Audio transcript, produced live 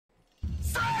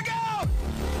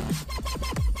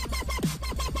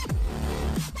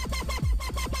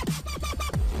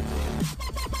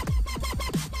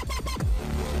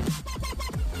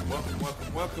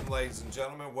Welcome, ladies and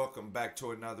gentlemen. Welcome back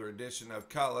to another edition of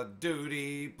Call of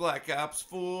Duty Black Ops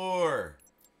 4.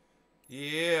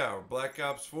 Yeah, Black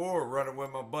Ops 4. Running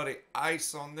with my buddy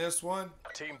Ice on this one.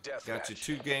 Team deathmatch. Got your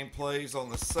two gameplays on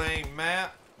the same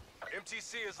map.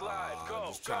 MTC is live.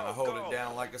 Just trying to hold it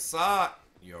down like a sock.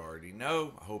 You already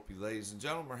know. I hope you ladies and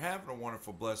gentlemen are having a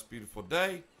wonderful, blessed, beautiful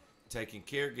day. Taking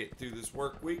care, getting through this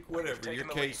work week, whatever your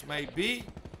case may be.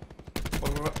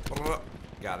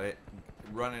 Got it.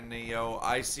 Running the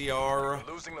ICR.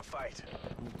 Losing the fight.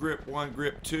 Grip 1,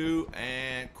 grip 2,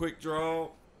 and quick draw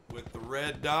with the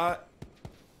red dot.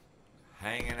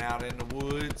 Hanging out in the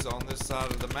woods on this side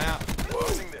of the map.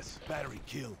 Losing this. Battery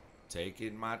kill.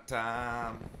 Taking my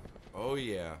time. Oh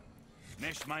yeah.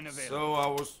 Mesh mine available. So I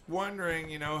was wondering,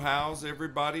 you know, how's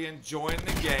everybody enjoying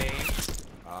the game?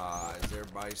 Is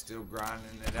everybody still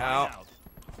grinding it out?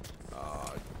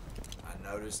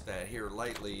 I noticed that here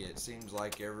lately it seems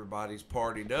like everybody's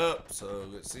partied up, so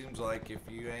it seems like if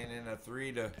you ain't in a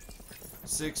 3 to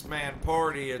 6 man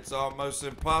party, it's almost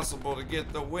impossible to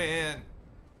get the win.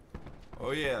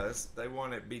 Oh yeah, they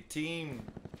want it to be team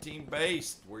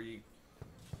based, where you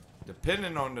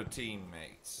depending on the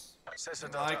teammates.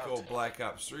 Like old Black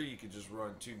Ops 3, you could just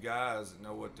run 2 guys that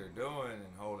know what they're doing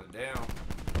and hold it down.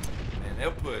 And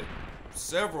they'll put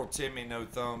several Timmy No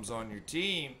Thumbs on your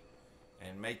team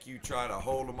and make you try to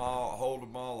hold them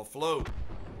all afloat.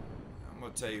 I'm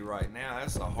gonna tell you right now,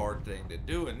 that's a hard thing to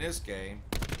do in this game.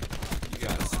 You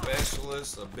got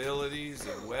specialist abilities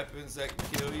and weapons that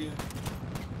can kill you.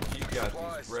 You got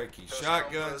these brekkie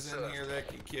shotguns in here that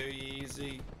can kill you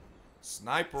easy.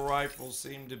 Sniper rifles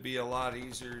seem to be a lot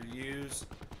easier to use.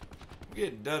 I'm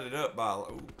getting dudded up by,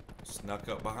 ooh, snuck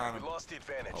up behind him. Lost the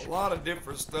advantage. A lot of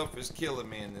different stuff is killing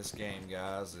me in this game,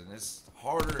 guys, and it's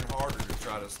harder and harder to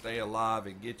try to stay alive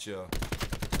and get you.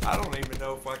 I don't even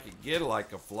know if I could get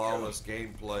like a flawless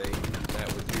gameplay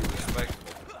that would be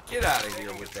respectable. Get out of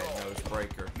here with that nose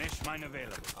breaker. Mesh mine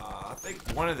available. I think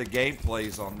one of the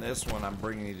gameplays on this one I'm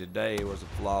bringing you today was a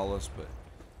flawless, but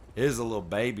it is a little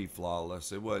baby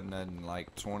flawless. It wasn't nothing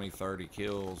like 20, 30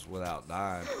 kills without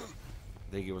dying.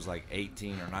 I think it was like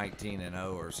 18 or 19 and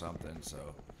 0 or something. So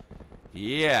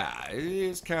yeah, it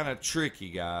is kind of tricky,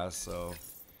 guys. So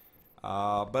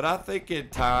but I think in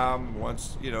time,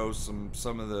 once you know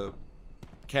some of the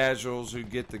casuals who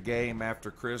get the game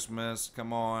after Christmas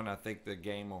come on, I think the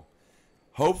game will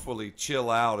hopefully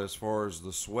chill out as far as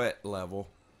the sweat level.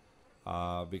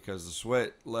 Because the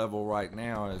sweat level right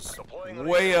now is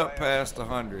way up past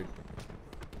 100,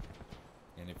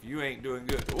 and if you ain't doing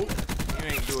good,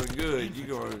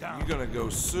 you're gonna go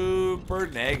super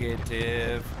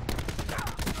negative.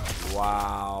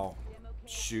 Wow.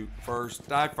 Shoot first,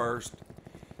 die first.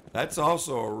 That's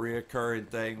also a reoccurring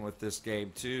thing with this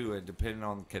game too, and depending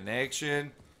on the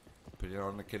connection,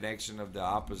 of the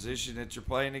opposition that you're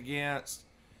playing against,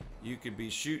 you could be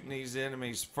shooting these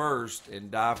enemies first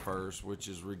and die first, which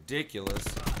is ridiculous.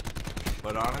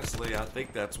 But honestly, I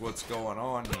think that's what's going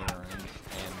on here,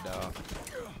 and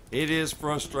it is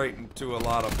frustrating to a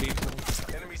lot of people,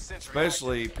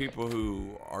 especially people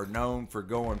who are known for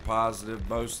going positive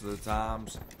most of the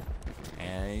times.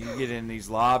 And you get in these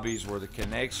lobbies where the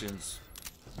connection's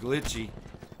glitchy,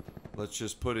 let's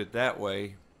just put it that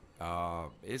way.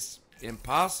 It's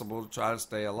impossible to try to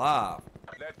stay alive.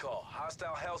 Net call.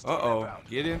 Hostile Uh-oh,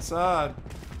 get inside.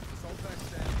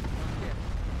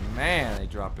 Man, they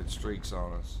dropping streaks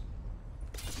on us.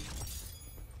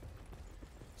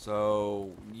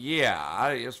 So,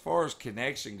 yeah, as far as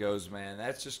connection goes, man,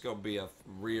 that's just going to be a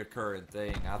reoccurring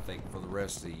thing, I think, for the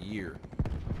rest of the year.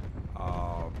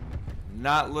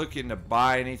 Not looking to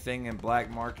buy anything in black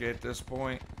market at this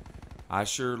point. I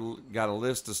sure got a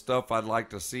list of stuff I'd like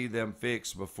to see them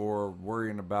fix before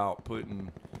worrying about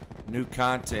putting new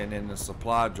content in the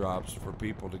supply drops for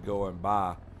people to go and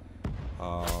buy.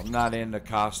 I'm not into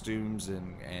costumes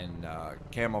and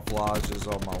camouflages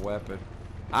on my weapon.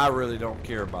 I really don't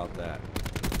care about that.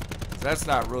 That's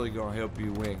not really going to help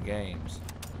you win games.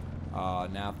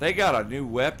 Now, if they got a new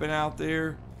weapon out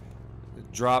there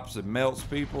that drops and melts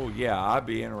people, yeah, I'd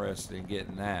be interested in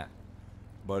getting that.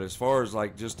 But as far as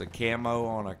like just a camo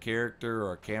on a character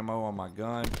or a camo on my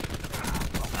gun,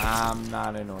 I'm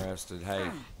not interested.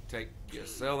 Hey,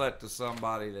 sell that to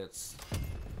somebody that's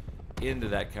into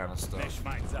that kind of stuff.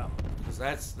 Because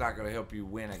that's not going to help you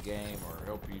win a game or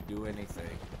help you do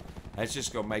anything. That's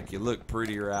just going to make you look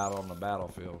prettier out on the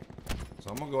battlefield. So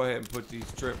I'm going to go ahead and put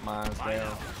these trip mines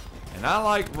down. And I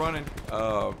like running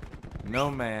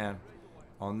No Man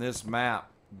on this map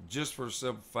just for the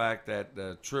simple fact that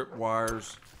the trip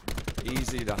wires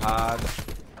easy to hide.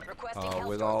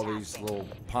 with all these little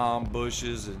palm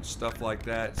bushes and stuff like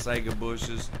that, saga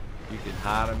bushes. You can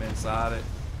hide them inside it.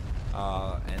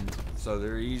 And so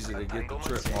they're easy to get the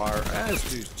tripwire. This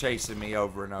dude's chasing me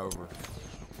over and over.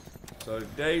 So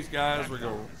today's guys, we're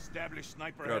going Establish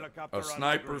sniper to helicopter a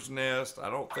sniper's nest. I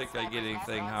don't think I get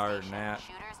anything higher than that.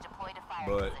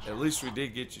 But at least we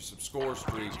did get you some score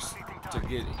streaks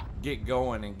to get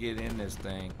going and get in this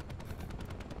thing.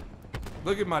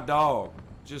 Look at my dog,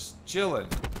 just chilling.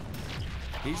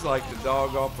 He's like the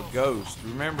dog off a Ghost.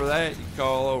 Remember that? You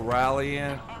call a little Riley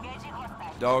in,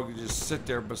 dog would just sit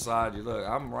there beside you. Look,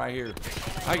 I'm right here.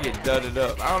 I get dudded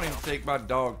up. I don't even think my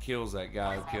dog kills that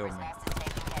guy who killed me.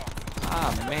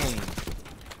 Ah, man.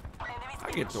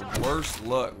 I get the worst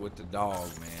luck with the dog,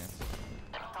 man.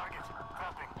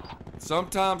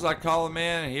 Sometimes I call him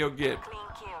in and he'll get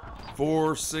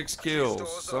 4 or 6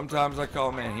 kills. Sometimes I call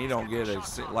him in and he don't get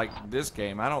like this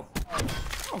game. I don't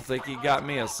think he got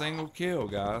me a single kill,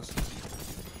 guys.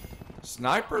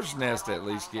 Sniper's Nest at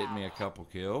least get me a couple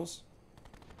kills.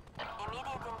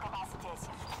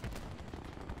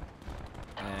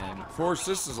 And of course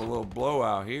this is a little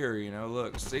blowout here, you know.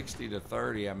 Look, 60 to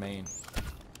 30. I mean,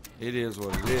 it is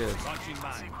what it is.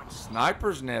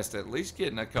 Sniper's Nest at least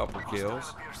getting a couple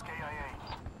kills.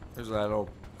 There's that old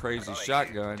crazy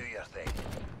shotgun.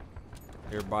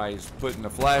 Everybody's putting the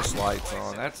flashlights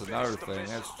on. That's another thing.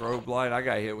 That strobe light. I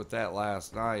got hit with that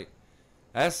last night.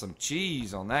 That's some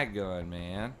cheese on that gun,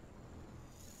 man.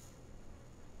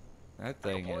 That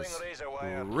thing is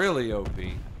really OP.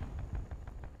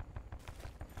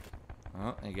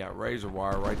 Oh, he got razor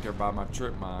wire right there by my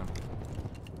trip mine.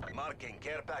 Marking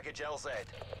care package LZ.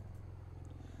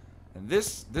 And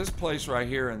this place right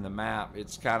here in the map,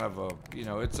 it's kind of a, you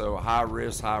know, it's a high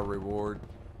risk, high reward.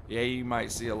 Yeah, you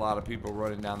might see a lot of people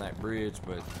running down that bridge,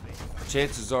 but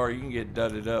chances are you can get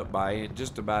dudded up by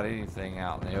just about anything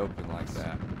out in the open like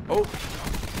that. Oh,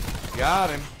 got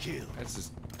him. That's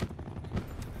just.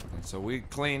 And so we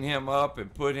clean him up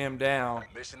and put him down.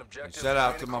 And shout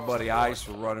out to my buddy Ice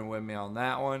for running with me on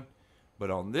that one. But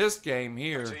on this game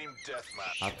here,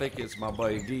 I think it's my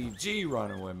buddy DG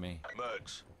running with me.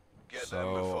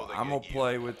 So I'm gonna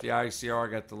play with the ICR.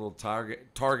 I got the little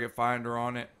target finder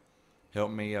on it.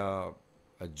 Help me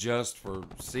adjust for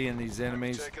seeing these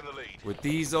enemies with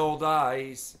these old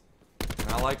eyes.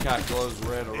 And I like how it glows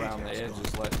red around the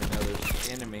edges, letting me know there's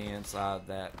an enemy inside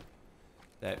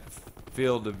that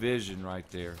field of vision right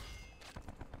there.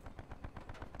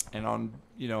 And on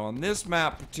this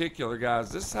map particular, guys,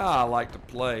 this is how I like to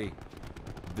play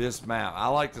this map. I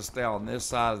like to stay on this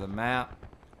side of the map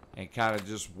and kind of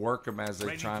just work them as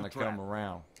they're trying to come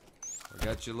around. I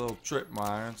got your little trip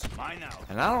mines.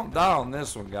 And I don't die on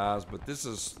this one, guys, but this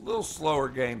is a little slower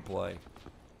gameplay.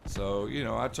 So, you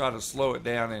know, I try to slow it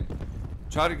down and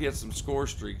try to get some score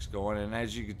streaks going. And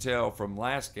as you can tell from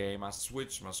last game, I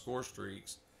switched my score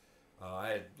streaks. I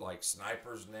had like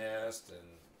Sniper's Nest and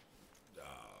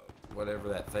whatever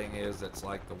that thing is that's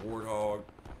like the Warthog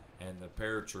and the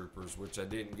Paratroopers, which I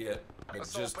didn't get, but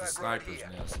just the Sniper's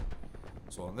Nest.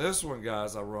 So on this one,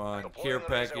 guys, I run Care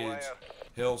Package,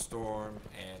 Hailstorm,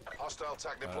 and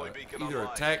either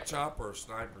a Tac Chop or a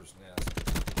Sniper's Nest.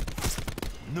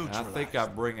 And I think I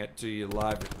bring it to you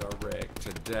live and direct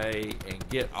today and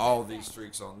get all these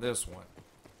streaks on this one.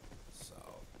 So,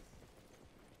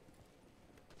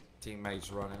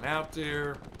 teammates running out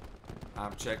there.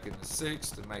 I'm checking the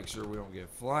 6 to make sure we don't get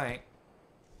flanked.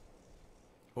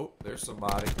 Oh, there's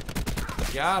somebody.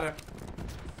 Got him.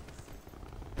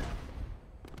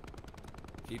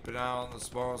 Keep an eye on the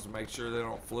spawns to make sure they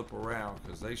don't flip around,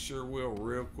 because they sure will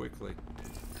real quickly.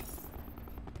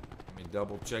 Let me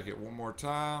double check it one more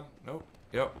time. Nope.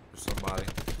 Yep, there's somebody.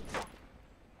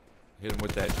 Hit him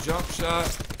with that jump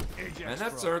shot. And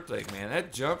that's the other thing, man.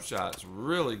 That jump shot's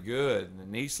really good. And the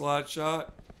knee slide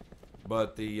shot.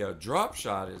 But the drop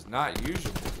shot is not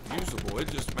usable. It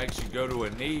just makes you go to a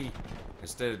knee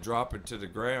instead of dropping to the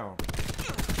ground.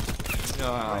 You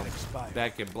know how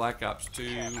back in Black Ops 2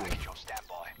 and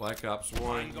Black Ops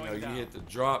 1, you know, you hit the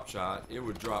drop shot, it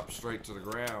would drop straight to the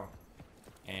ground.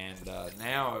 And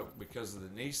now, because of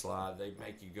the knee slide, they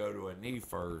make you go to a knee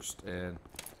first, and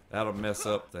that'll mess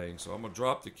up things. So I'm going to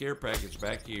drop the care package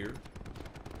back here.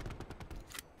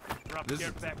 This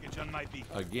is,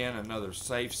 again, another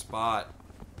safe spot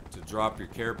to drop your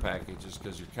care packages,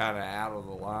 because you're kind of out of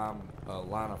the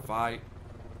line of fight.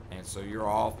 And so you're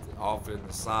off in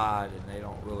the side, and they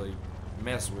don't really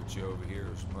mess with you over here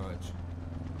as much.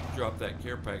 Drop that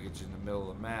care package in the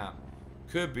middle of the map,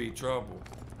 could be trouble.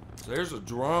 So there's a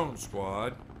drone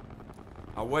squad.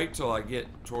 I'll wait till I get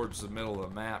towards the middle of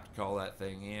the map to call that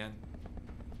thing in.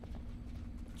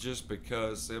 just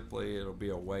because simply it'll be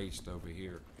a waste over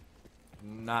here.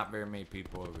 Not very many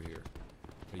people over here.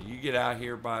 But you get out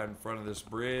here by in front of this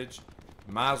bridge,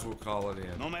 might as well call it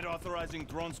in. Nomad authorizing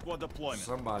drone squad deployment.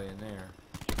 Somebody in there.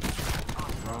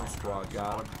 Drone squad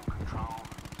got him.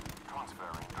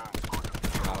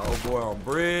 Got old boy on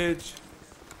bridge.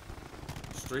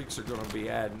 Streaks are going to be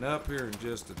adding up here in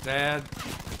just a tad.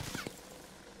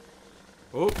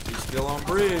 Oh, he's still on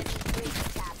bridge.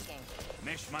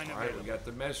 Mesh mine All right, we available. got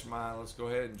the mesh mine. Let's go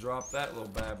ahead and drop that little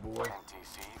bad boy.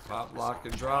 Pop, lock,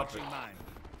 and drop it. Launching mine.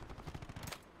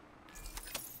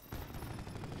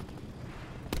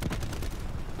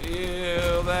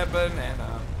 Feel that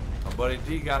banana. My buddy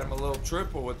D got him a little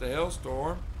triple with the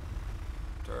hailstorm.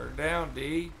 Turn down,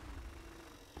 D.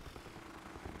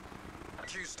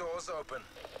 Q stores open.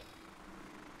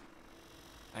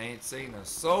 I ain't seen a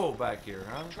soul back here,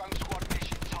 huh?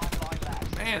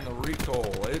 Man, the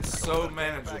recoil. It's so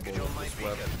manageable with this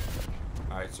weapon.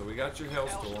 Alright, so we got your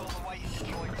hailstorm. Drop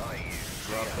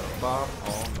the bomb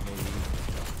on me,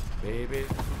 baby.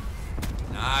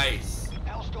 Nice.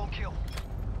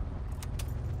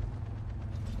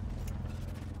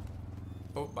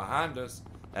 Oh, behind us.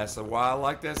 That's why I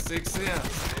like that 6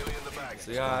 cents. Nearly in the bag.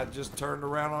 See how I just turned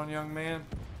around on young man?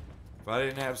 If I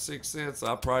didn't have 6 cents,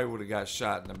 I probably would have got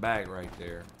shot in the back right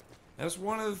there. That's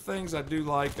one of the things I do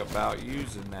like about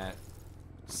using that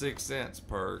 6 cents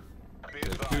perk.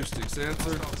 The acoustic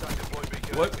sensor.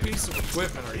 What piece of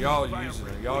equipment are y'all using?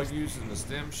 Are y'all using the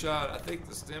stem shot? I think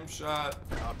the stem shot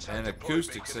and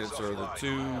acoustic sensor are the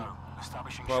two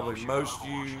probably most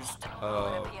used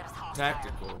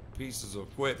tactical pieces of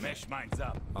equipment. Mesh mine's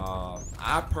up.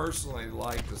 I personally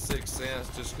like the 6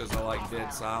 cents just because I like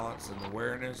dead silence and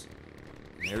awareness.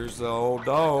 And here's the old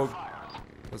dog.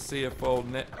 Let's see if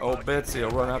old Betsy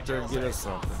will run out there and get us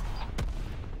something.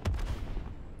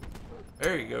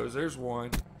 There he goes. There's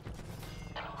one.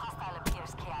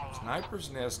 Sniper's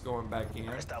nest going back in.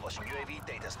 Establishing UAV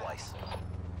data splice.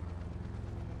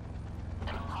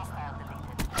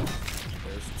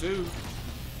 There's two.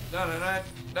 Dun-dun-dun,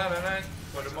 dun-dun-dun.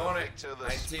 Put him on it.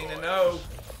 19-0.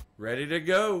 Ready to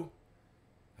go.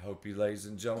 I hope you ladies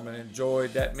and gentlemen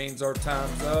enjoyed. That means our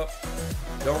time's up.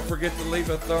 Don't forget to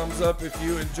leave a thumbs up if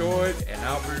you enjoyed, and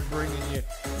I'll be bringing you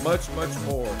much, much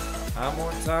more. I'm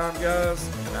on time, guys,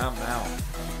 and I'm out.